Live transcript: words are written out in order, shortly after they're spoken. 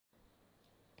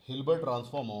Hilbert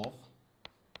transform of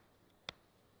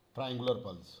triangular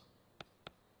pulse.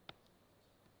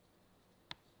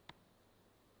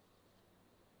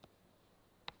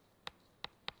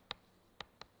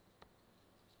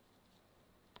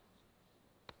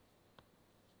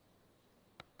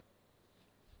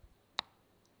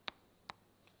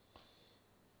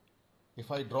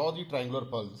 If I draw the triangular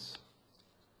pulse,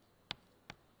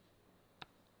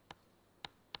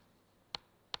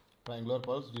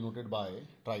 denoted by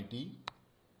tri t,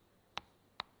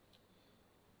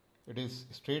 it is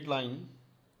straight line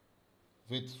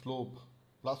with slope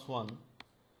 +1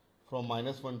 from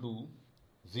 -1 to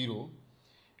 0,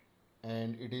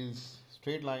 and it is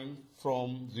straight line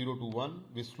from 0 to 1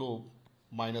 with slope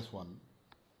 -1,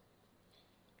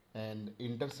 and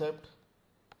intercept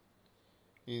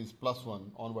is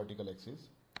 +1 on vertical axis.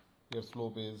 Here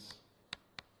slope is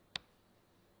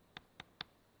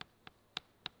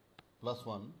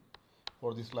 +1.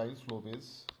 For this line, slope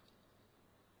is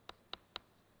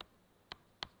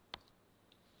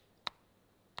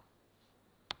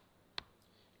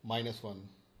 -1.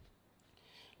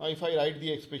 Now if I write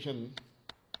the expression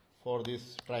for this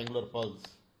triangular pulse,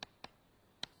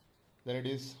 then it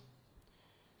is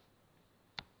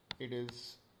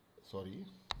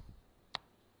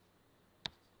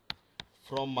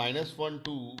from -1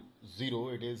 to 0,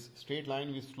 it is straight line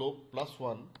with slope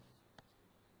 +1,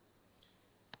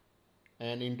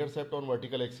 and intercept on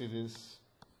vertical axis is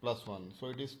 +1, so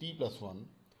it is t +1.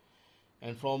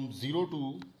 And from 0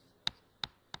 to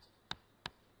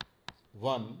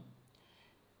 1,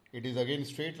 it is again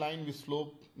straight line with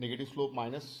slope, negative slope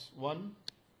 -1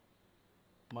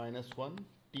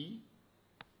 t,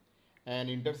 and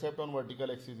intercept on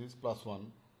vertical axis is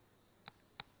 +1,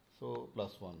 so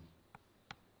 +1,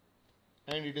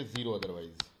 and it is 0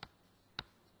 otherwise.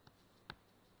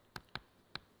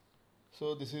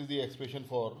 So this is the expression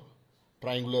for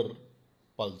triangular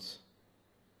pulse.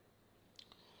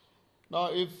 Now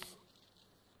if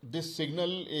this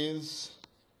signal is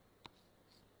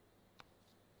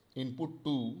input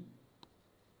to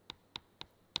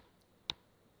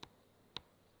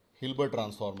Hilbert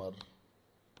transformer,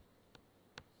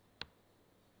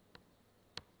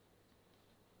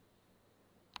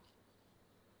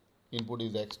 input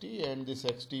is xt, and this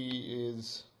xt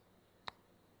is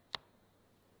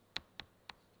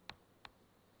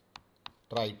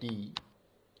tri t,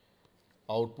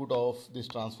 output of this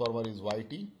transformer is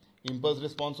yt, impulse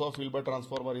response of Hilbert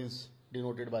transformer is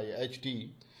denoted by ht,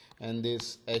 and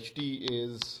this ht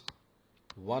is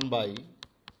 1 by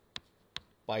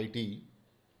pi t.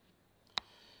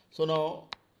 So now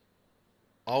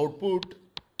output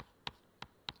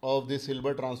of this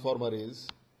Hilbert transformer is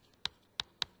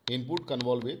input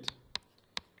convolve with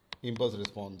impulse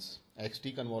response,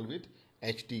 xt convolve with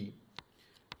ht,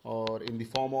 or in the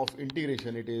form of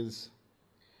integration, it is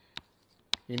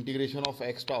integration of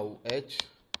x tau h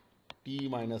t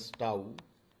minus tau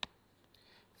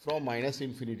from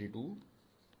 -infinity to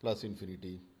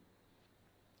 +infinity.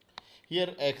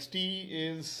 Here xt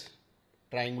is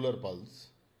triangular pulse.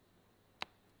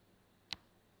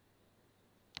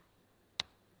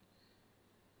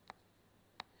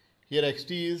 Here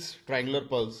xt is triangular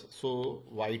pulse, so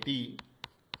yt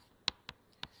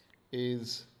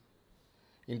is,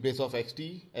 in place of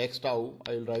xt, x tau,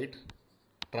 I will write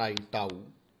tri tau,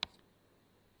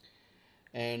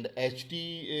 and ht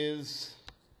is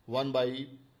 1 by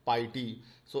pi t,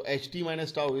 so ht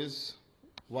minus tau is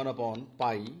 1 upon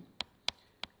pi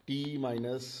t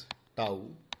minus tau.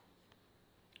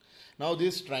 Now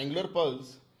this triangular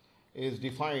pulse is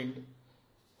defined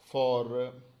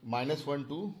for -1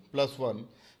 to +1,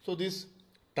 so this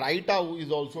tri tau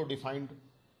is also defined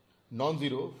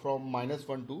non-zero from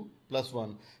 -1 to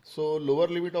 +1, so lower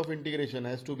limit of integration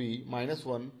has to be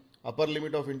 -1, upper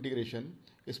limit of integration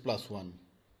is +1.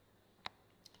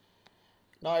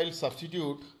 Now I will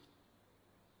substitute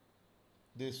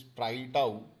this tri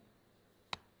tau.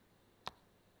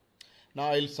 Now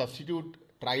I will substitute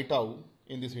tri tau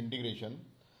in this integration.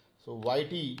 So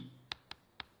yt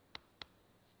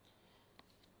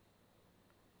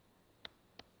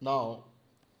now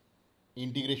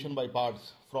integration by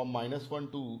parts from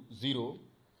 -1 to 0,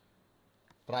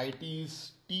 tri t is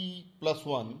t plus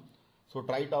 1, so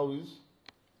tri tau is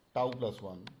tau plus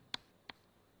 1,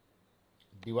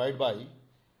 divide by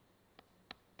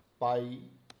pi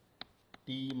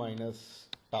t minus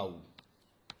tau,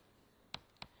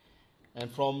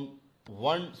 and from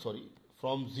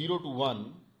 0 to 1,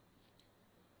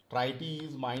 tri t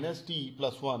is minus t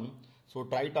plus 1, so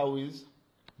tri tau is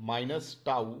minus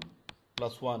tau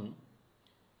plus 1,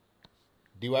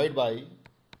 divide by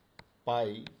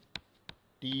pi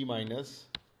t minus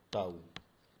tau.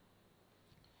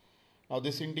 Now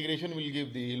this integration will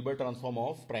give the Hilbert transform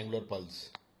of triangular pulse.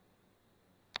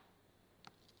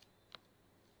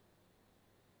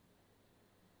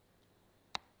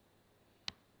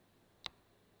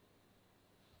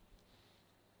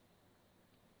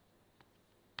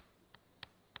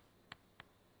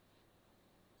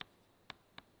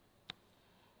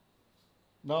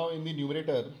 Now in the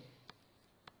numerator,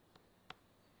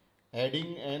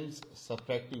 adding and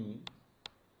subtracting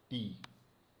t.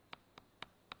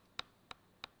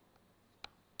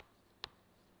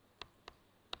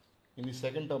 In the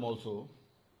second term also,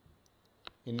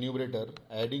 in numerator,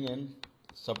 adding and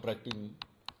subtracting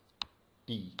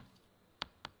t.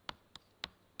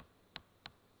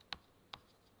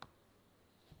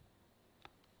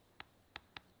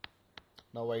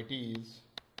 Now yt is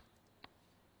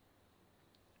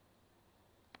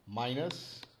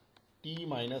minus t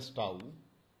minus tau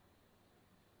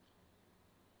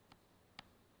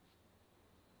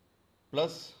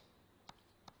plus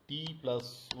t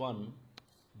plus 1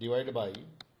 divided by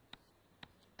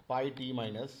pi t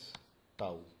minus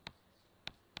tau.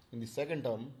 In the second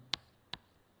term,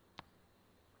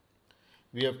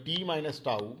 we have t minus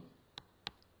tau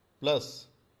plus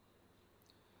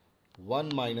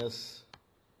 1 minus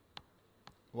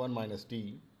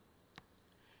t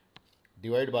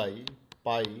divided by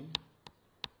pi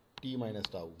t minus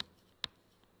tau.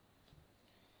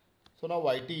 So now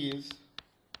yt is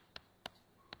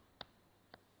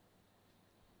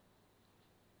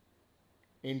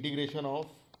integration of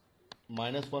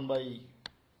minus 1 by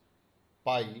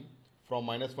pi from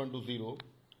minus 1 to 0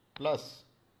 plus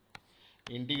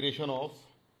integration of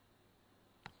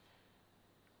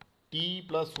t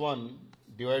plus 1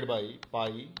 divided by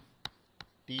pi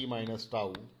t minus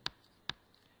tau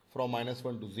from minus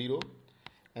 1 to 0,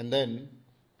 and then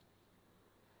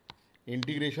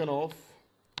integration of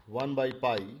 1 by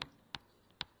pi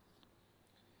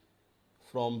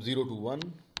from 0 to 1,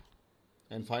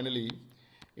 and finally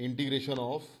integration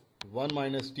of 1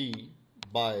 minus t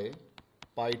by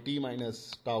pi t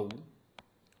minus tau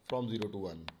from 0 to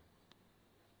 1.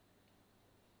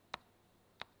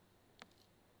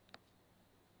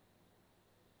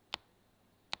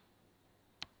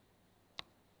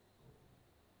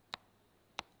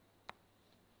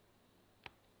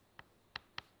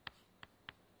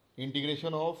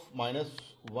 Integration of minus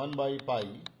 1 by pi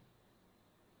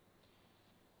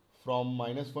from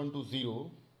minus 1 to 0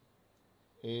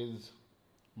 is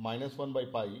minus 1 by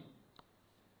pi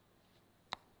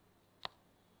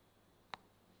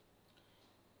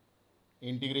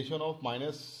integration of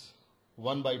minus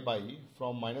 1 by pi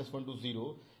from minus 1 to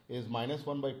 0 is minus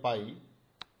 1 by pi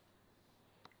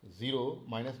 0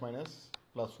 minus minus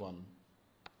plus 1.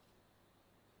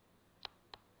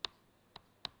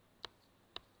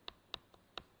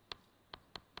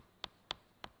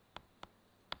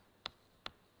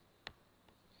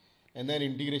 And then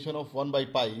integration of 1 by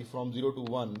pi from 0 to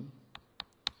 1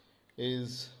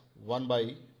 is 1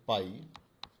 by pi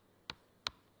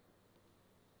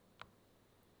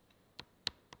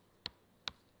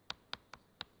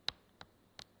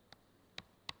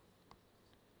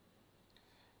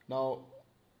now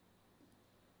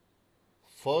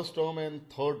first term and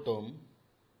third term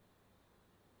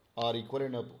are equal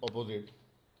and opposite,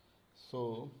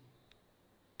 so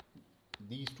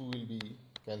these two will be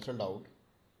cancelled out.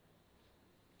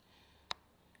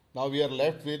 Now we are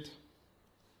left with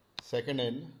second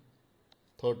and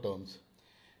third terms.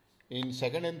 In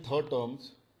second and third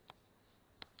terms,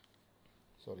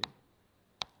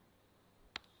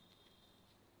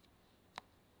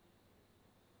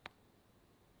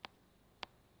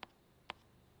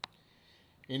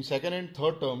 in second and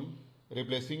third term,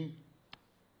 replacing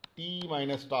t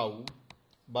minus tau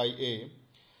by a,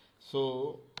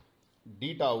 so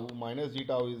d tau minus d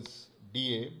tau is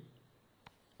dA,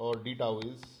 or d tau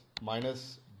is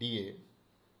minus dA.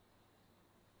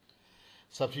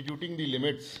 Substituting the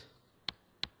limits,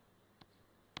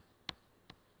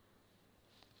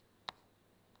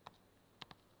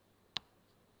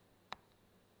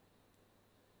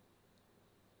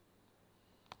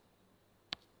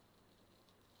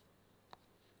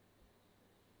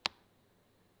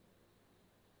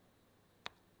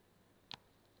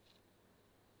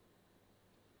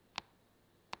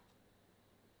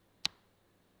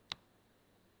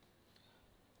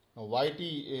 now yt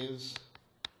is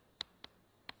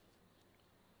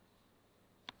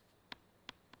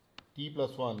t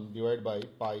plus 1 divided by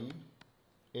pi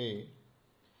a,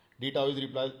 d tau is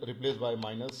replaced by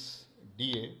minus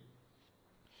dA.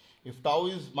 If tau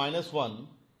is minus 1,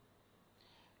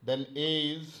 then a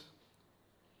is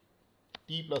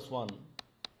t plus 1,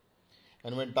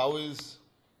 and when tau is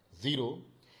 0,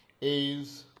 a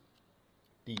is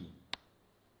t.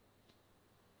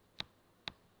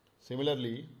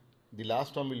 Similarly, the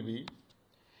last term will be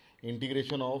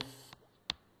integration of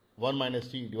 1 minus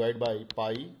t divided by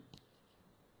pi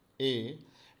a,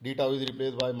 d tau is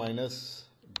replaced by minus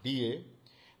dA.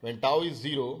 When tau is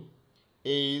 0,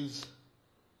 a is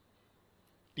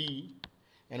t,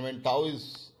 and when tau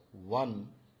is 1,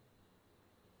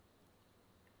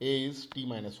 a is t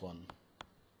minus 1.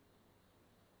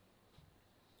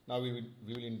 Now we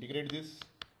will integrate this.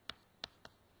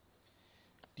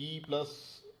 T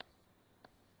plus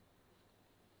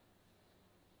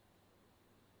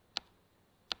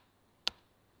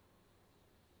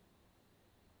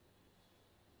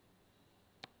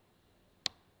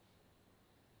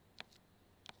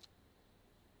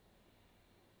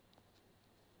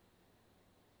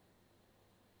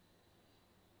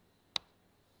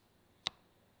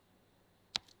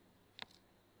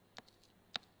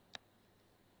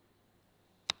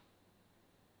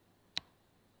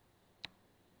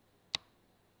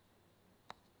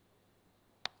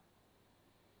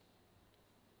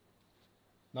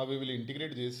now we will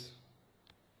integrate this.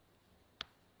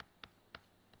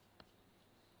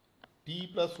 T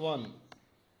plus 1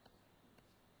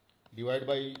 divided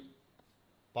by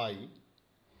pi,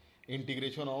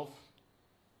 integration of,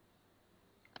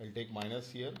 I'll take minus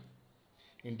here,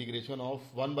 integration of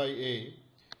 1 by a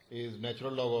is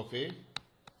natural log of a,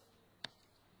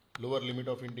 lower limit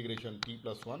of integration t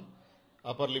plus 1,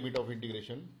 upper limit of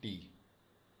integration t.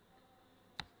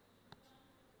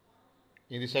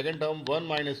 In the second term, 1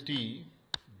 minus t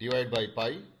divided by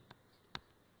pi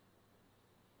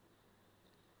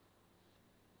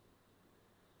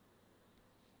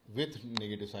with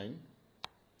negative sign,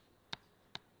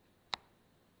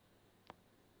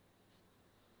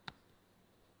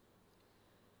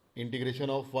 integration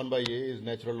of 1 by a is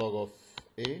natural log of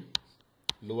a,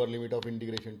 lower limit of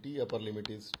integration t, upper limit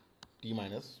is t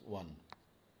minus 1.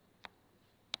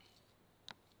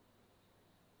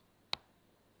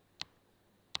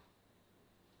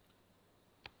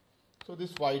 So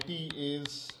this yt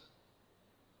is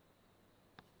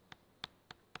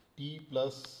t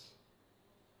plus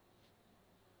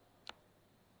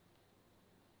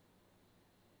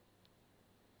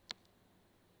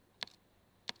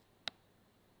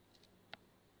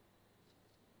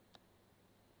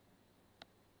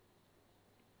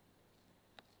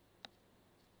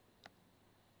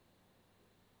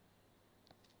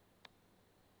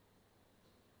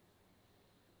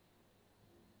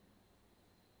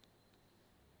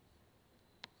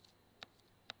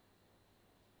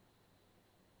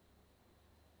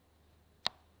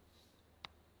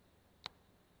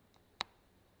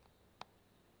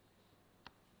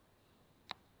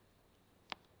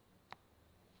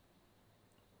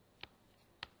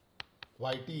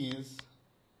yt is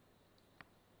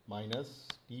minus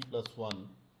t plus 1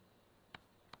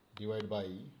 divided by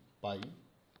pi,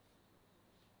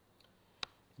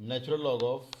 natural log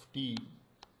of t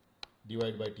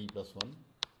divided by t plus 1,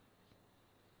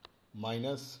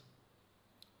 minus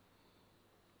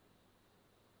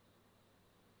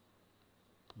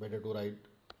better to write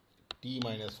t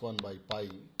minus 1 by pi,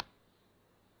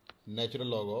 natural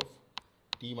log of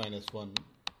t minus 1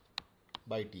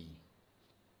 by t.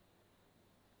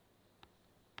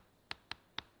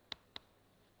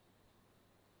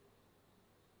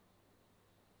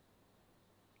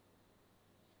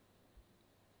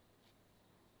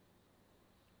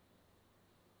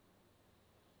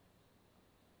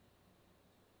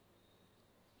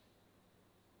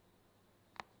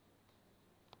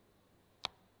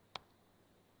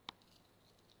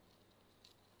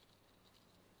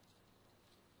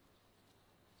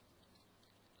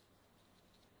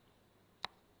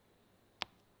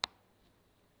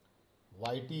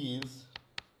 Yt is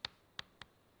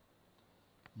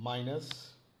minus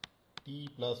t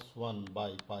plus 1 by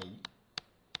pi,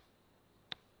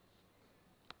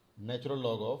 natural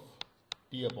log of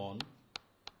t upon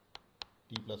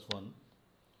t plus 1,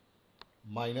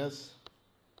 minus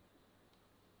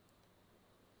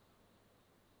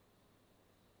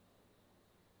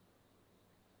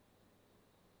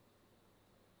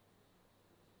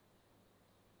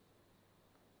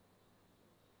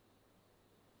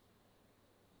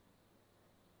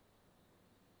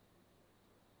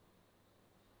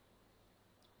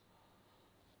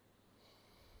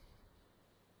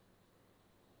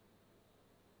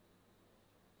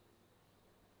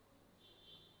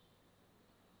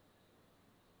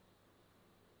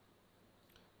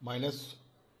minus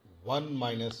 1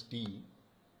 minus t,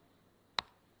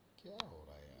 क्या हो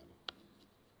रहा है यार,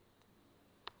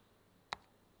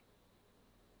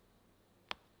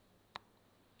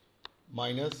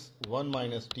 minus 1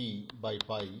 minus t by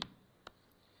pi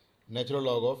natural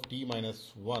log of t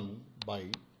minus 1 by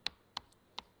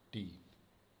t.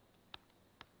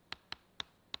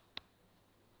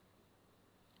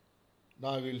 Now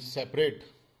I will separate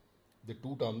the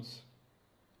two terms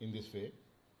in this way.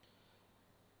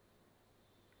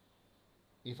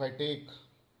 If I take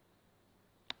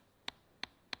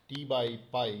t by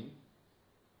pi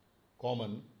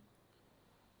common,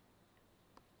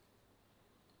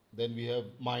 then we have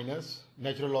minus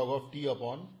natural log of t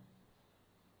upon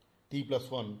t plus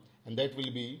 1, and that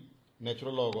will be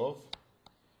natural log of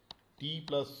t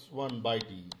plus 1 by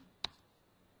t.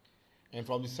 And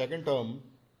from the second term,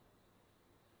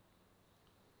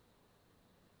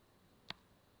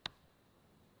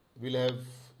 we'll have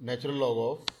natural log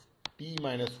of t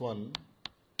minus 1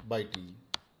 by t.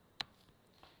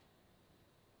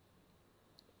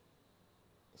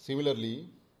 Similarly,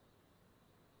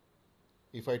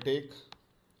 if I take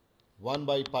 1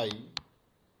 by pi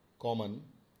common,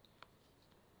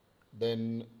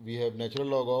 then we have natural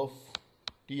log of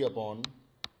t upon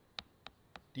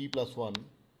t plus 1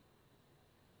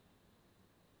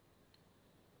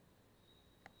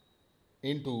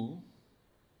 into,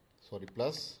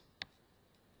 plus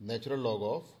natural log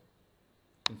of,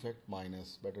 in fact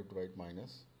minus, better to write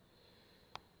minus,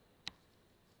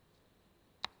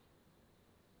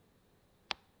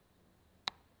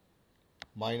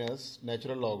 minus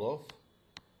natural log of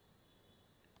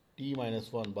t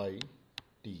minus 1 by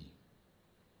t.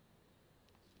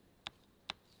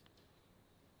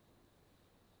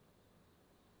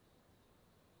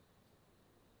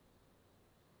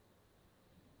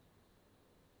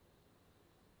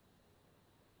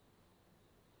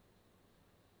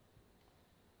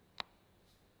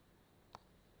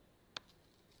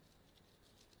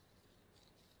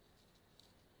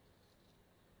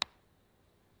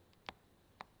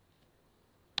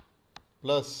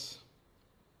 Plus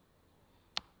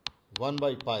 1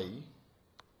 by pi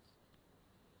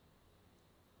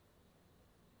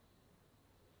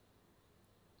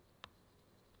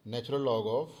natural log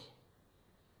of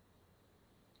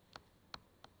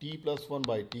t plus 1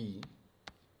 by t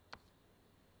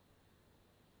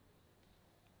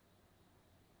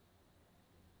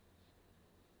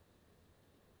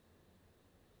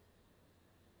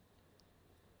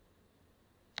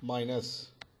minus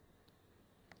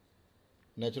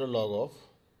natural log of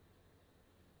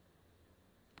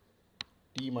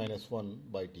t minus 1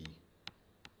 by t.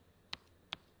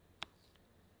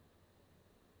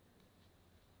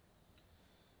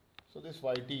 So this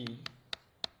yt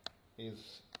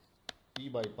is t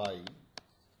by pi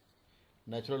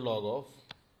natural log of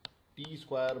t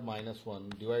square minus 1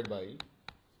 divided by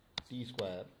t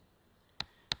square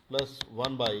plus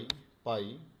 1 by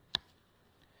pi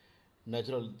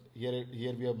natural, here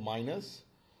we have minus,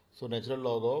 so natural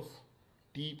log of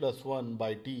t plus 1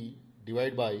 by t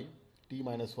divided by t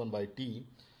minus 1 by t.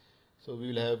 So we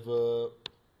will have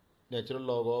natural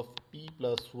log of t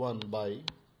plus 1 by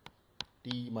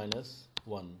t minus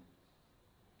 1.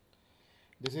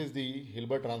 This is the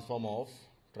Hilbert transform of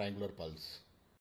triangular pulse.